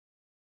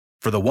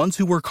For the ones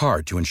who work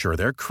hard to ensure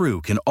their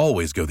crew can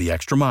always go the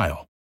extra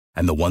mile,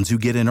 and the ones who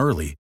get in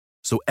early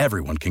so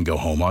everyone can go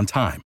home on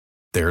time,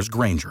 there's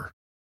Grainger,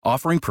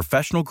 offering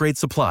professional-grade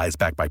supplies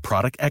backed by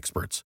product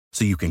experts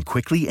so you can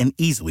quickly and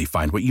easily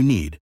find what you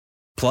need.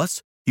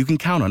 Plus, you can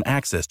count on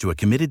access to a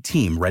committed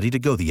team ready to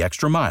go the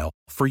extra mile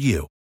for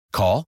you.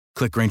 Call,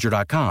 click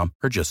Grainger.com,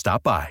 or just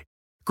stop by.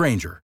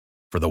 Grainger,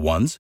 for the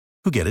ones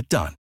who get it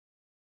done.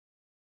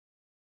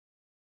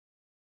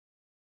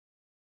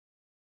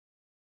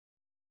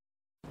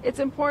 It's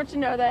important to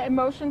know that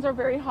emotions are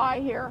very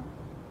high here.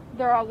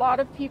 There are a lot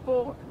of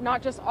people,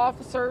 not just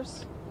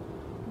officers,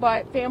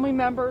 but family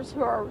members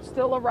who are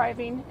still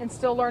arriving and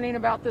still learning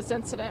about this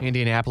incident.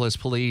 Indianapolis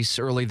police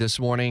early this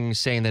morning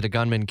saying that a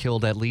gunman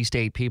killed at least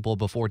 8 people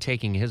before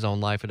taking his own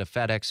life at a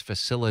FedEx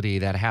facility.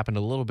 That happened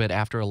a little bit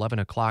after 11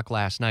 o'clock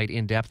last night.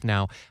 In depth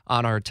now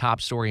on our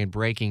top story and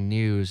breaking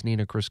news.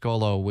 Nina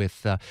Criscolo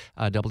with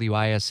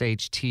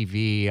WISH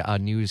TV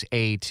News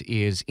 8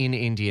 is in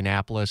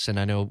Indianapolis, and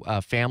I know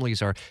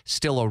families are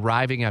still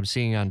arriving. I'm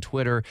seeing on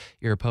Twitter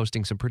you're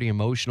posting some pretty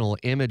emotional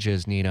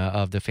images, Nina,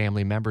 of the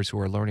family members who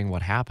are learning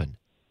what happened.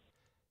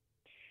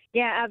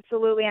 Yeah,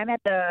 absolutely. I'm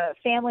at the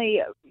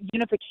Family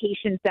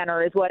Unification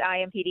Center is what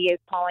IMPD is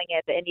calling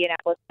it, the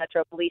Indianapolis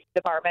Metro Police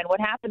Department. What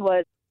happened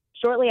was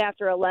shortly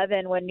after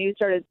 11, when news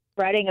started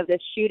spreading of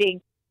this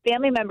shooting,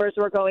 family members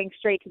were going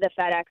straight to the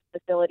FedEx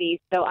facility.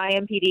 So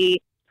IMPD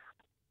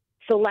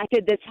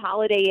selected this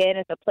Holiday Inn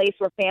as a place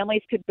where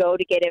families could go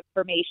to get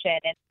information.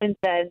 And since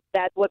then,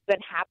 that's what's been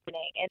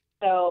happening. And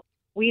so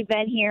we've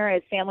been here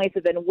as families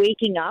have been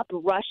waking up,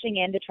 rushing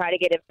in to try to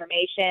get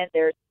information.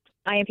 There's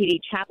IMPD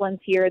chaplains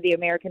here, the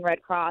American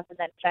Red Cross, and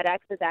then FedEx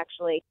has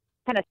actually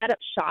kind of set up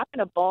shop in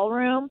a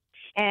ballroom,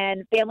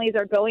 and families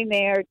are going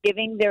there,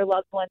 giving their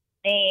loved one's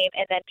name,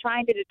 and then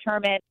trying to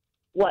determine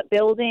what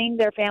building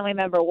their family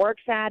member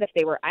works at, if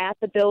they were at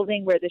the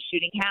building where the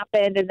shooting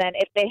happened, and then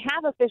if they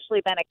have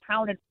officially been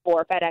accounted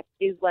for, FedEx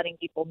is letting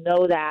people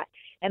know that.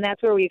 And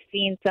that's where we've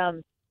seen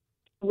some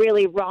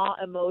really raw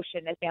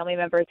emotion as family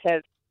members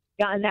have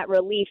gotten that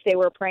relief they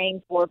were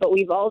praying for. But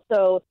we've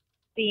also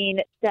seen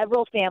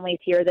several families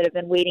here that have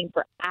been waiting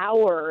for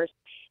hours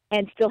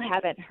and still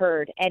haven't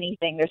heard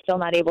anything. They're still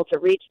not able to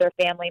reach their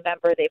family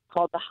member. They've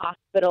called the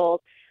hospitals.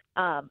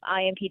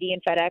 IMPD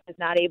and FedEx is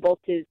not able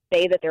to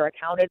say that they're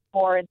accounted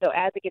for. And so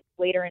as it gets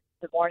later into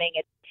the morning,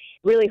 it's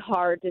really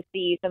hard to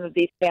see some of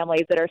these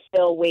families that are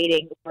still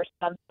waiting for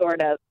some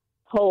sort of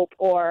hope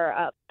or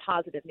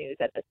positive news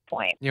at this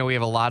point. You know, we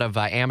have a lot of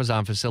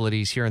Amazon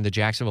facilities here in the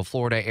Jacksonville,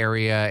 Florida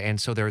area,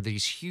 and so there are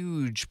these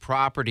huge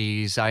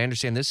properties. I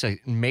understand this is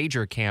a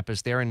major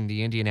campus there in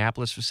the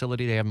Indianapolis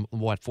facility. They have,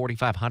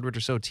 4,500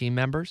 or so team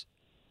members?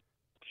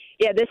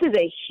 Yeah, this is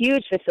a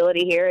huge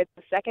facility here. It's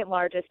the second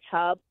largest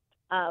hub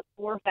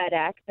for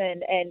FedEx,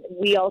 and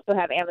we also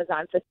have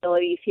Amazon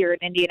facilities here in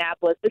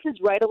Indianapolis. This is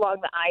right along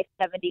the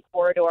I-70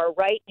 corridor,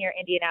 right near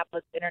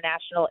Indianapolis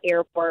International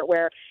Airport,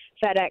 where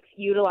FedEx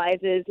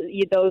utilizes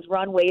those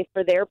runways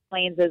for their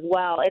planes as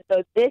well. And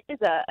so this is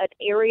an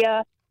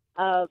area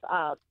of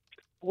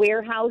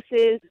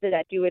warehouses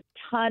that do a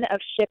ton of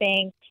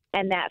shipping,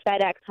 and that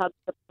FedEx hub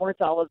supports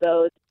all of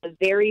those. It's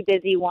a very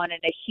busy one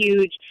and a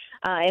huge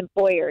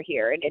employer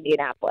here in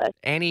Indianapolis.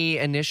 Any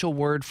initial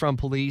word from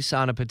police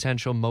on a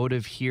potential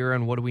motive here,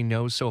 and what do we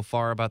know so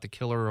far about the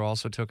killer who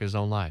also took his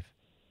own life?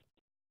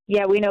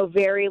 Yeah, we know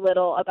very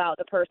little about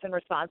the person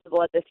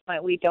responsible at this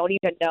point. We don't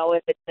even know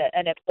if it's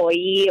an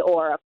employee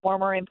or a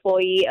former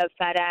employee of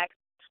FedEx.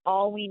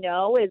 All we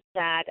know is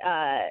that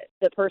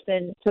the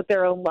person took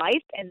their own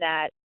life and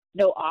that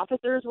no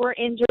officers were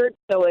injured.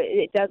 So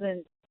it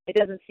doesn't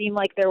seem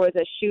like there was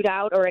a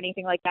shootout or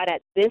anything like that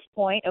at this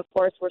point. Of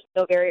course, we're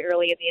still very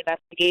early in the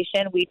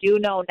investigation. We do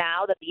know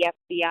now that the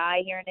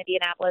FBI here in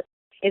Indianapolis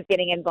is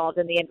getting involved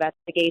in the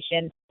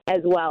investigation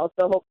as well.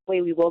 So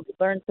hopefully we will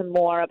learn some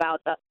more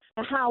about the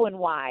how and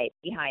why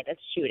behind this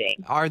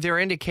shooting. Are there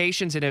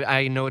indications, and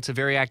I know it's a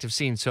very active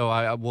scene, so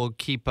I will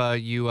keep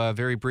you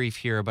very brief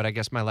here, but I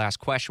guess my last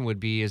question would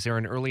be, is there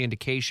an early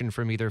indication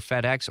from either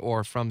FedEx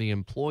or from the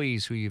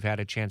employees who you've had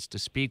a chance to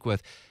speak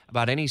with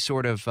about any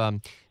sort of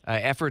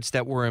efforts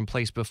that were in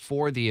place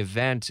before the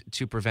event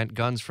to prevent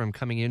guns from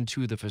coming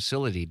into the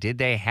facility? Did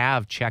they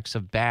have checks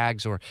of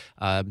bags or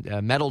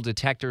metal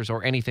detectors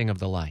or anything of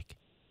the like?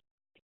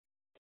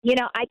 You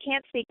know, I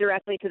can't speak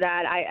directly to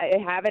that. I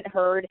haven't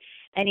heard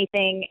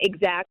anything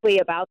exactly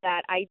about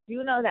that. I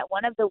do know that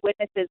one of the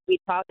witnesses we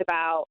talked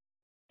about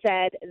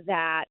said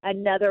that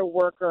another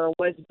worker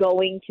was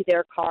going to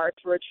their car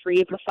to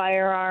retrieve a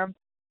firearm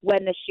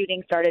when the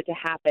shooting started to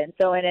happen.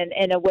 So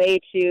in a way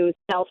to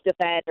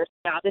self-defend or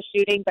stop the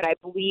shooting, but I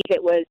believe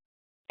it was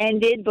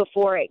ended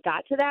before it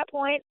got to that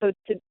point. So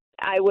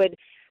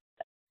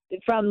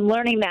from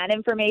learning that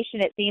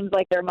information, it seems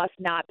like there must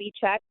not be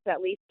checks. At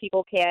least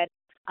people can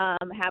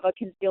have a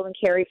concealed and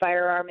carry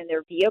firearm in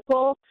their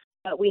vehicle.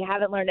 but we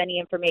haven't learned any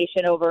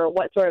information over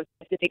what sort of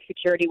specific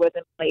security was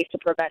in place to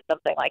prevent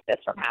something like this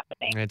from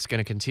happening. It's going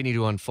to continue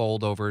to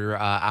unfold over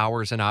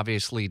hours and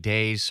obviously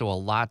days, so a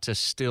lot to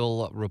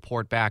still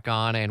report back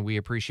on, and we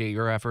appreciate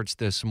your efforts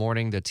this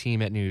morning. The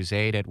team at News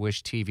 8 at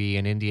Wish TV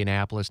in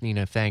Indianapolis.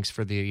 Nina, thanks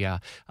for the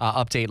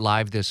update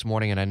live this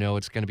morning, and I know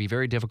it's going to be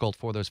very difficult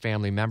for those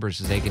family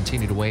members as they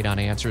continue to wait on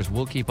answers.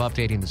 We'll keep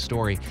updating the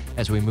story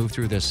as we move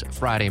through this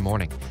Friday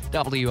morning.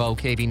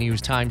 WOKV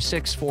News Time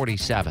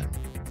 6:47.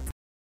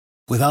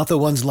 Without the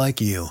ones like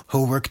you,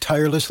 who work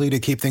tirelessly to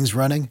keep things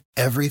running,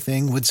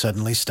 everything would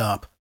suddenly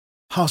stop.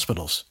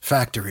 Hospitals,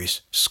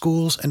 factories,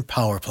 schools, and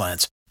power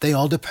plants, they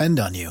all depend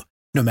on you.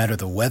 No matter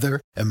the weather,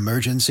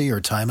 emergency,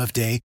 or time of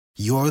day,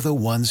 you're the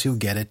ones who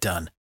get it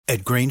done.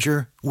 At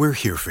Grainger, we're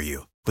here for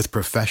you with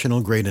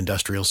professional-grade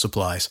industrial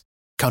supplies.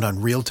 Count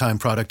on real-time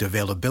product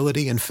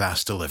availability and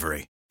fast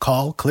delivery.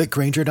 Call, click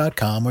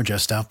Grainger.com, or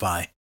just stop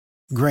by.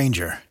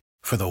 Grainger,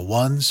 for the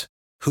ones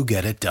who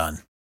get it done.